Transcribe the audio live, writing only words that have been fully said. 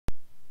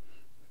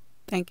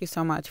Thank you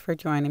so much for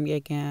joining me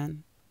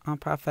again on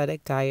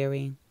Prophetic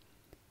Diary.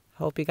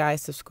 Hope you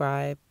guys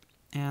subscribe,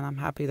 and I'm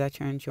happy that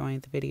you're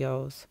enjoying the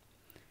videos.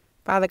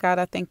 Father God,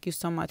 I thank you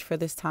so much for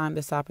this time,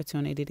 this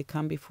opportunity to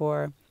come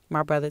before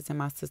my brothers and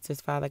my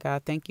sisters, Father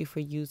God. Thank you for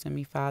using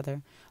me,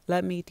 Father.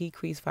 Let me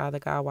decrease, Father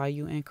God, while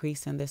you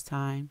increase in this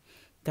time.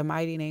 The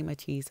mighty name of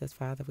Jesus,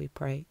 Father, we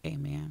pray.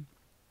 Amen.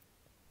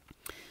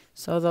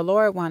 So the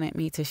Lord wanted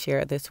me to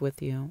share this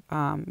with you.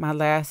 My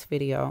last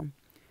video,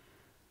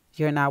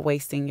 you're not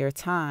wasting your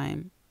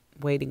time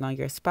waiting on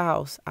your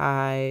spouse.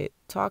 I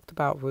talked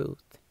about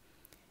Ruth,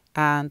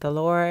 and the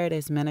Lord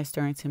is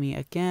ministering to me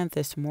again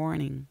this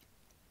morning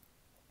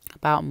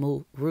about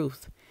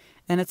Ruth,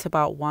 and it's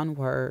about one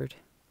word.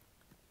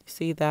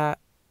 See that?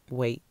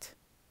 Wait.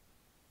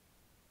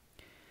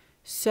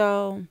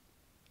 So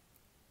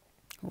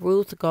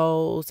Ruth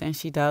goes and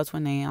she does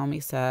what Naomi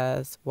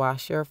says,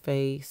 wash your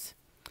face.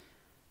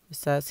 It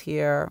says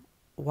here,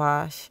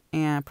 wash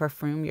and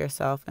perfume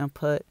yourself and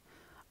put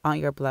on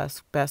your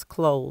best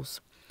clothes.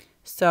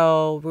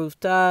 So Ruth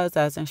does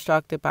as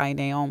instructed by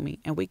Naomi.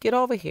 And we get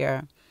over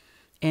here,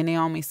 and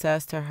Naomi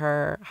says to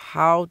her,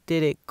 how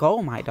did it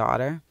go, my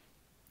daughter?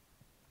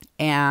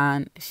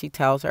 And she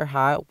tells her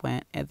how it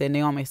went. And then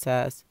Naomi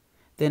said,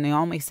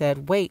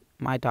 wait,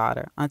 my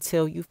daughter,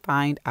 until you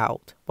find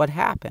out what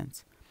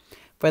happens.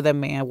 For the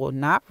man will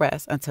not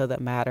rest until the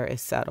matter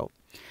is settled.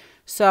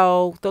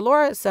 So the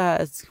Lord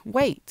says,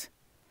 wait.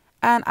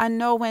 And I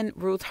know when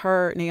Ruth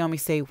heard Naomi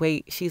say,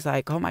 wait, she's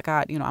like, oh my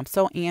God, I'm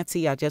so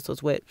antsy. I just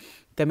was with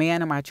the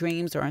man in my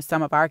dreams, or in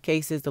some of our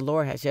cases, the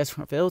Lord has just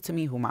revealed to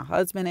me who my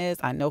husband is.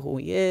 I know who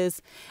he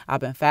is.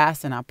 I've been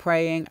fasting. I'm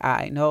praying.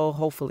 I know,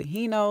 hopefully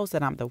he knows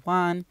that I'm the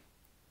one.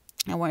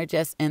 And we're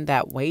just in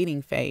that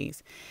waiting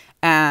phase.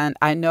 And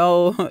I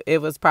know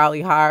it was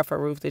probably hard for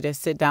Ruth to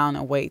just sit down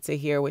and wait to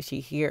hear what she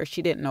hears.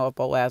 She didn't know if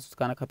Boaz was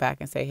going to come back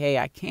and say, hey,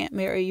 I can't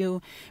marry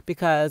you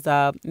because,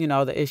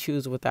 the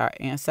issues with our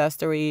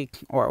ancestry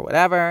or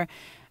whatever.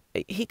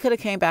 He could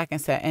have came back and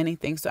said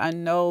anything. So I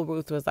know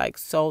Ruth was like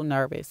so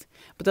nervous.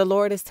 But the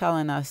Lord is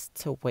telling us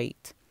to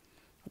wait.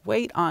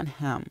 Wait on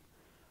him.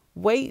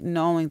 Wait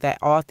knowing that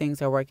all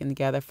things are working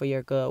together for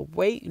your good.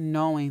 Wait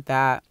knowing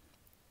that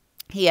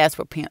he has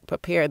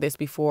prepared this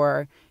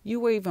before you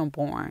were even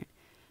born.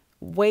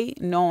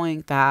 Wait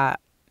knowing that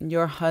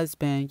your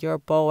husband, your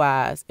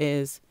Boaz,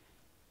 is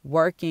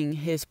working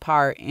his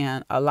part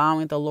and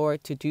allowing the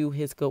Lord to do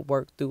his good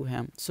work through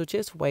him. So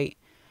just wait,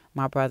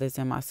 my brothers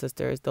and my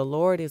sisters. The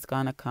Lord is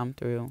going to come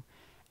through.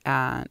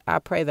 And I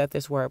pray that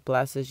this word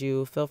blesses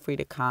you. Feel free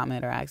to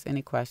comment or ask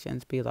any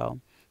questions below.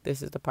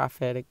 This is the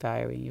Prophetic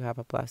Diary. You have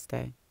a blessed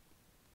day.